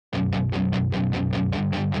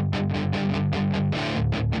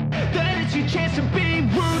chance to be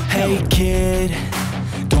rude. Hey kid,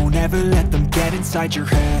 don't ever let them get inside your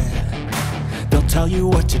head. They'll tell you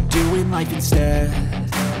what to do in life instead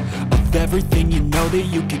of everything you know that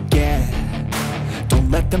you could get.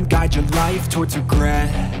 Don't let them guide your life towards regret.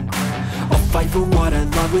 I'll fight for what I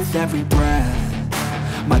love with every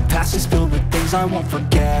breath. My past is filled with things I won't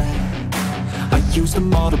forget. I use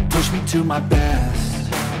them all to push me to my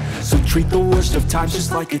best. So treat the worst of times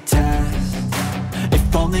just like a test.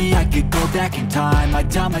 If only I could go back in time,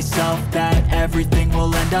 I'd tell myself that everything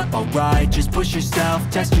will end up alright. Just push yourself,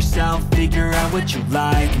 test yourself, figure out what you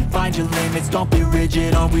like, and find your limits, don't be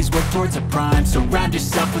rigid, always work towards a prime. Surround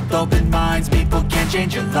yourself with open minds, people can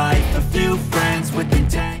change your life. A few friends with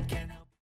intent can